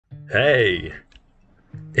Hey!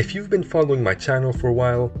 If you've been following my channel for a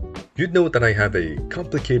while, you'd know that I have a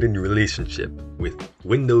complicated relationship with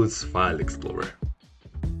Windows File Explorer.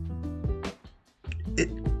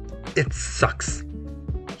 It sucks.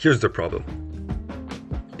 Here's the problem.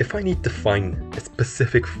 If I need to find a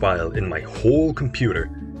specific file in my whole computer,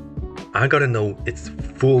 I gotta know its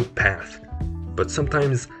full path. But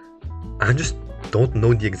sometimes I just don't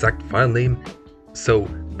know the exact file name, so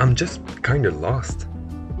I'm just kinda lost.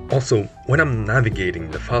 Also, when I'm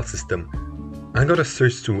navigating the file system, I gotta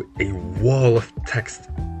search through a wall of text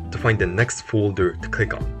to find the next folder to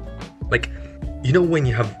click on. Like, you know when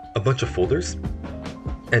you have a bunch of folders,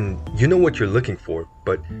 and you know what you're looking for,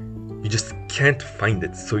 but you just can't find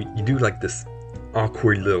it, so you do like this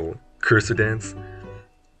awkward little cursor dance?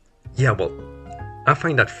 Yeah, well, I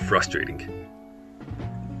find that frustrating.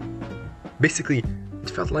 Basically, it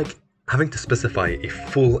felt like having to specify a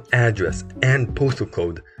full address and postal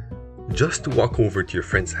code just to walk over to your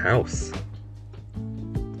friend's house.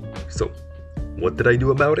 So, what did I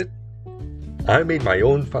do about it? I made my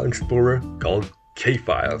own file explorer called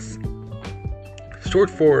KFiles, short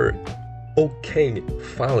for OK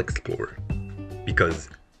File Explorer, because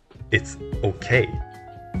it's okay.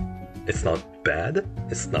 It's not bad,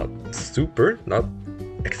 it's not super, not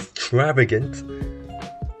extravagant,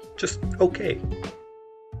 just okay.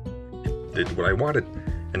 It did what I wanted,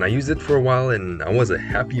 and I used it for a while and I was a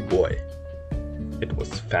happy boy. It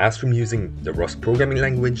was fast from using the Rust programming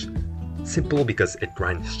language, simple because it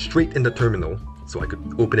ran straight in the terminal, so I could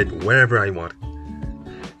open it wherever I wanted.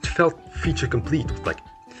 It felt feature complete with like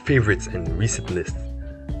favorites and recent lists,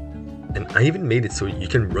 and I even made it so you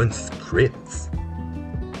can run scripts.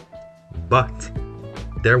 But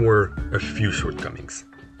there were a few shortcomings.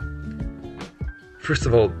 First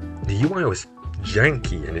of all, the UI was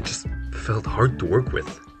janky and it just felt hard to work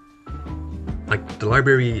with. Like the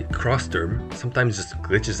library crossterm sometimes just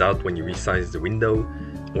glitches out when you resize the window,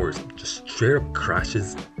 or just straight up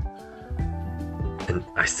crashes. And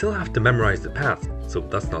I still have to memorize the path, so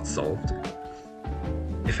that's not solved.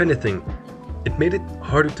 If anything, it made it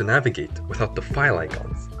harder to navigate without the file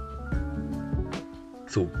icons.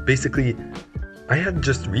 So basically, I had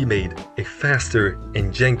just remade a faster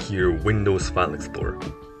and jankier Windows File Explorer.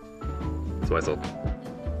 So I thought,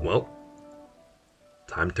 well,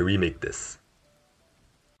 time to remake this.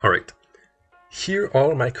 Alright, here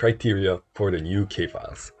are my criteria for the new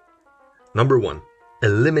KFiles. Number 1,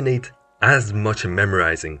 eliminate as much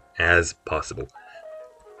memorizing as possible.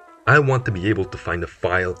 I want to be able to find a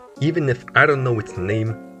file even if I don't know its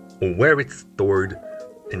name or where it's stored,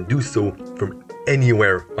 and do so from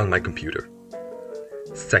anywhere on my computer.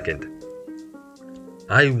 Second,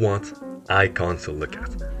 I want icons to look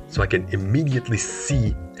at, so I can immediately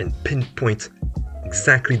see and pinpoint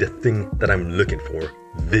exactly the thing that I'm looking for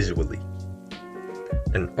visually.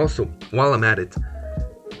 And also, while I'm at it,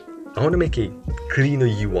 I want to make a cleaner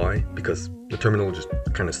UI because the terminal just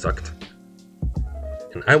kind of sucked.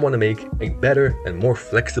 And I want to make a better and more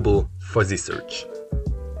flexible fuzzy search.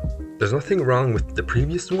 There's nothing wrong with the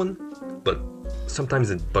previous one, but sometimes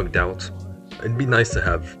it bugged out. It'd be nice to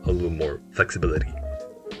have a little more flexibility.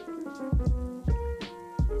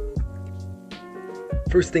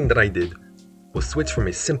 First thing that I did was switch from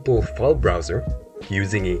a simple file browser to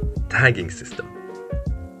using a tagging system.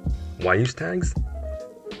 Why use tags?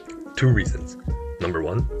 2 reasons. Number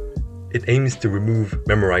 1, it aims to remove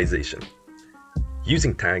memorization.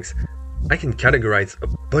 Using tags, I can categorize a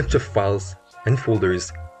bunch of files and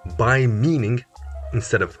folders by meaning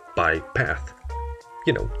instead of by path.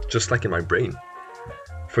 You know, just like in my brain.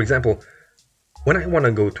 For example, when I want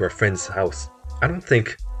to go to a friend's house, I don't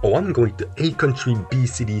think, oh, I'm going to A country B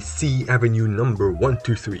city C avenue number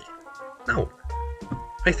 123. No,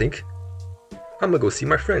 I think, I'm gonna go see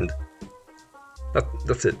my friend.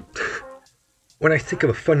 That's it. When I think of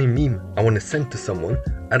a funny meme I want to send to someone,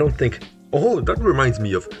 I don't think, oh, that reminds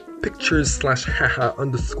me of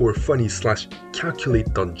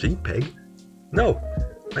pictures/haha_funny/calculate.jpg. No,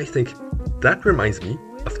 I think, that reminds me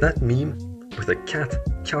of that meme with a cat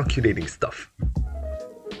calculating stuff.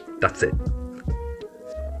 That's it.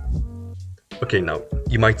 Okay, now,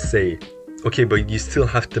 you might say, okay, but you still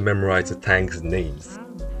have to memorize the tags' names.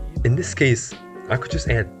 In this case, I could just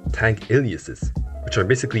add tag aliases, which are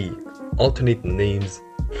basically alternate names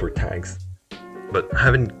for tags. But I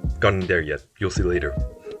haven't gotten there yet, you'll see later.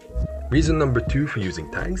 Reason number 2 for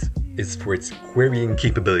using tags is for its querying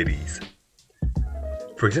capabilities.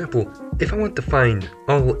 For example, if I want to find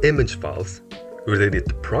all image files related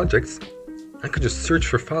to projects, I could just search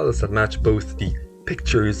for files that match both the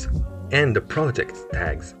pictures and the project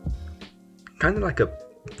tags. Kind of like a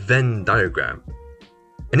Venn diagram.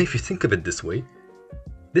 And if you think of it this way,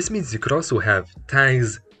 this means you could also have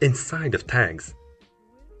tags inside of tags.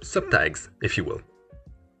 Subtags, if you will.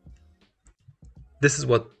 This is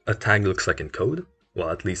what a tag looks like in code, well,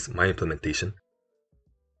 at least my implementation.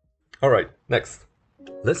 Alright, next.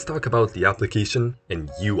 Let's talk about the application and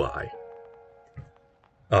UI.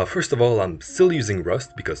 First of all, I'm still using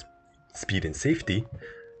Rust because speed and safety,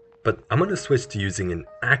 but I'm gonna switch to using an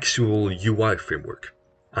actual UI framework.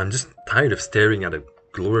 I'm just tired of staring at a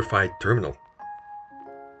glorified terminal.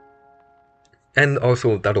 And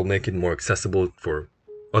also, that'll make it more accessible for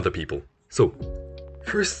other people. So,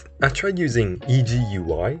 first, I tried using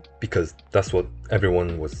EGUI because that's what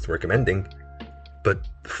everyone was recommending, but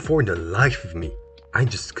for the life of me, I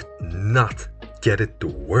just could not get it to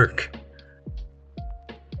work.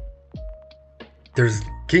 There's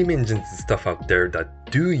game engines and stuff out there that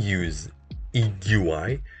do use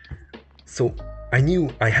EGUI, so I knew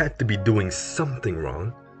I had to be doing something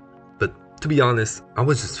wrong, but to be honest, I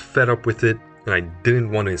was just fed up with it and I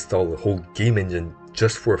didn't want to install a whole game engine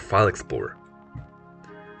just for a file explorer.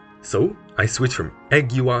 So I switched from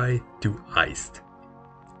EGUI to Iced.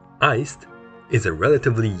 Iced is a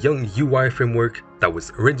relatively young UI framework that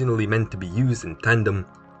was originally meant to be used in tandem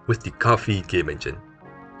with the Coffee game engine.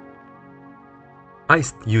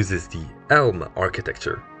 Iced uses the Elm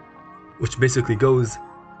architecture, which basically goes,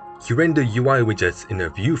 you render UI widgets in a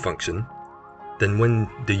view function, then when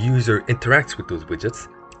the user interacts with those widgets,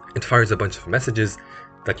 it fires a bunch of messages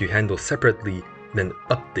that you handle separately in an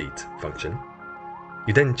update function.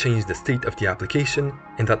 You then change the state of the application,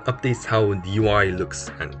 and that updates how the UI looks,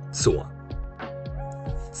 and so on.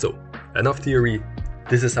 So, enough theory,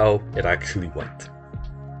 this is how it actually went.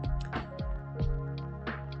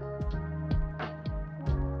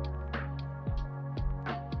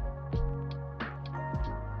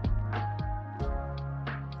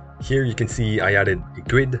 Here you can see I added a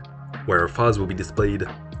grid where our files will be displayed.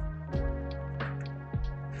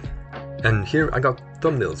 And here I got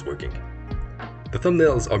thumbnails working. The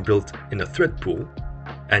thumbnails are built in a thread pool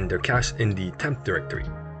and they're cached in the temp directory,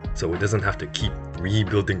 so it doesn't have to keep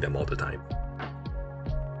rebuilding them all the time.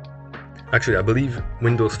 Actually, I believe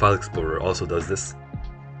Windows File Explorer also does this.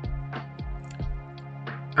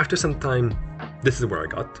 After some time, this is where I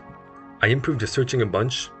got. I improved the searching a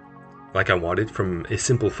bunch, like I wanted, from a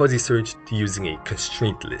simple fuzzy search to using a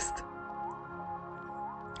constraint list.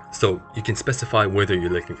 So you can specify whether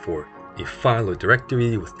you're looking for a file or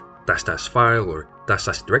directory with --file or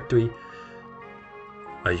 --directory.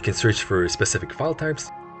 You can search for specific file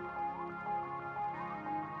types.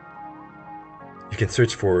 You can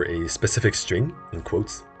search for a specific string, in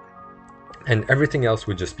quotes, and everything else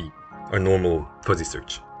would just be a normal fuzzy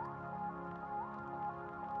search.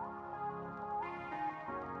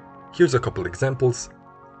 Here's a couple examples.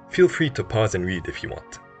 Feel free to pause and read if you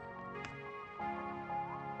want.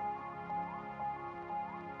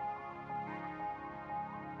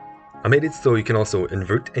 I made it so you can also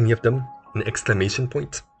invert any of them, an exclamation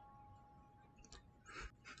point.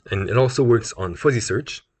 And it also works on fuzzy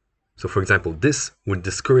search. So for example, this would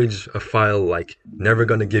discourage a file like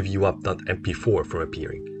nevergonnagiveyouup.mp4 from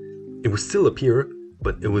appearing. It would still appear,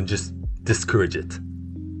 but it would just discourage it.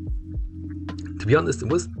 To be honest, it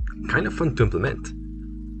was kind of fun to implement.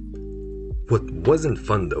 What wasn't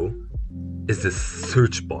fun though, is this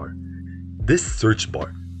search bar. This search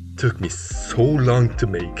bar took me so long to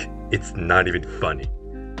make, it's not even funny.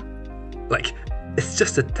 Like, it's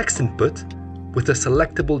just a text input with a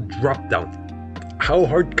selectable drop-down. How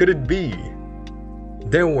hard could it be?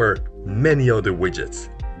 There were many other widgets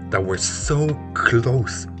that were so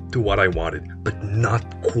close to what I wanted, but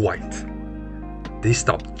not quite. They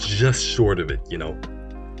stopped just short of it, you know.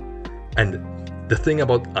 And the thing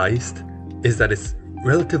about Iced is that it's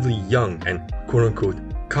relatively young and quote-unquote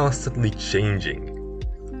constantly changing,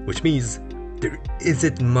 which means there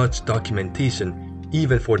isn't much documentation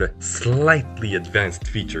even for the slightly advanced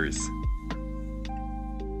features.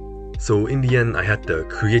 So in the end, I had to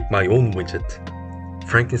create my own widget,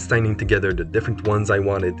 Frankensteining together the different ones I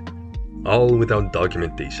wanted, all without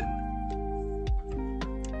documentation.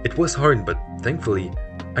 It was hard, but thankfully,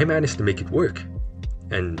 I managed to make it work,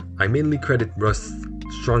 and I mainly credit Rust's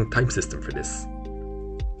strong type system for this.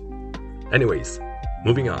 Anyways,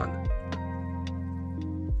 moving on.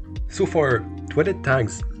 So far, to edit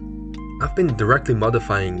tags, I've been directly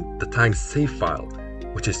modifying the tag's save file,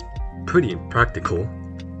 which is pretty impractical.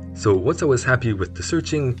 So once I was happy with the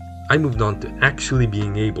searching, I moved on to actually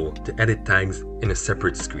being able to edit tags in a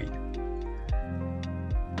separate screen.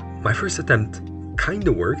 My first attempt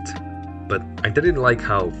kinda worked, but I didn't like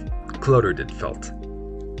how cluttered it felt.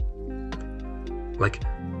 Like,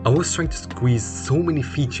 I was trying to squeeze so many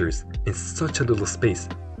features in such a little space,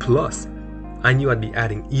 plus I knew I'd be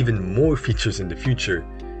adding even more features in the future,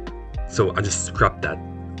 so I just scrapped that.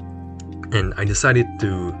 And I decided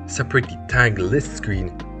to separate the tag list screen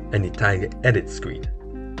and the tag edit screen.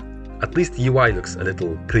 At least the UI looks a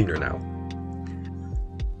little cleaner now.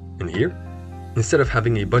 And here, instead of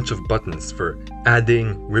having a bunch of buttons for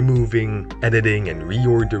adding, removing, editing, and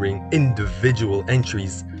reordering individual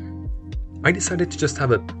entries, I decided to just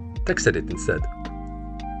have a text edit instead.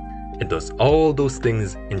 It does all those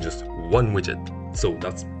things in just one widget, so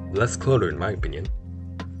that's less clutter in my opinion.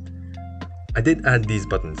 I did add these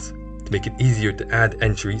buttons to make it easier to add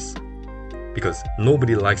entries, because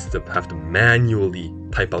nobody likes to have to manually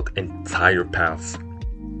type out entire paths.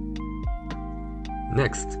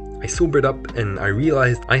 Next, I sobered up and I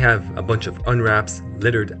realized I have a bunch of unwraps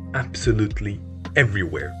littered absolutely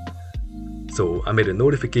everywhere. So I made a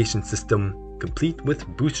notification system complete with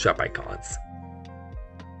bootstrap icons.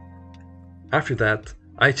 After that,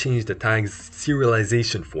 I changed the tag's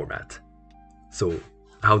serialization format. So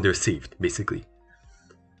how they're saved, basically.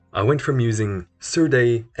 I went from using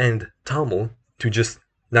Serde and Toml to just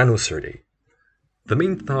NanoSerde. The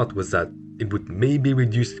main thought was that it would maybe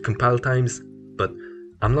reduce compile times, but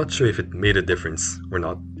I'm not sure if it made a difference or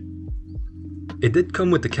not. It did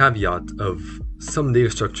come with the caveat of some data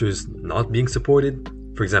structures not being supported,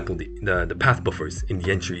 for example the path buffers in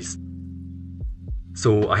the entries.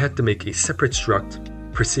 So I had to make a separate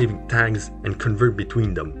struct for saving tags and convert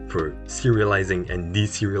between them for serializing and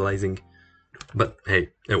deserializing. But hey,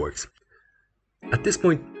 it works. At this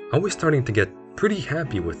point, I was starting to get pretty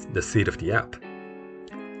happy with the state of the app.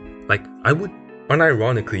 Like, I would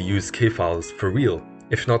unironically use KFiles for real,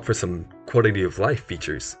 if not for some quality of life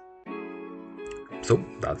features. So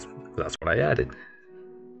that's what I added.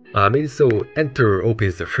 I made it so enter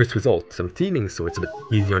opens the first result, some theming so it's a bit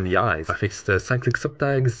easier on the eyes. I fixed the cyclic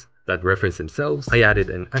subtags that reference themselves. I added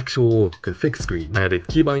an actual config screen. I added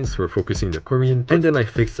keybinds for focusing the Korean, and then I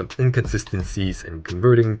fixed some inconsistencies and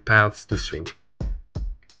converting paths to string.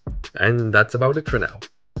 And that's about it for now.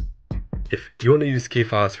 If you want to use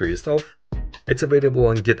KFiles for yourself, it's available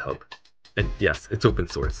on GitHub. And yes, it's open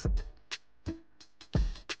source.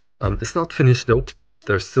 It's not finished though.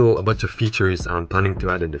 There's still a bunch of features I'm planning to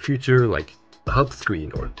add in the future, like the hub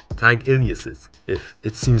screen or tag aliases, if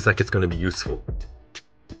it seems like it's going to be useful.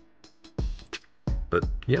 But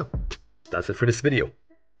yeah, that's it for this video.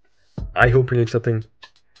 I hope you learned something.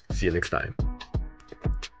 See you next time.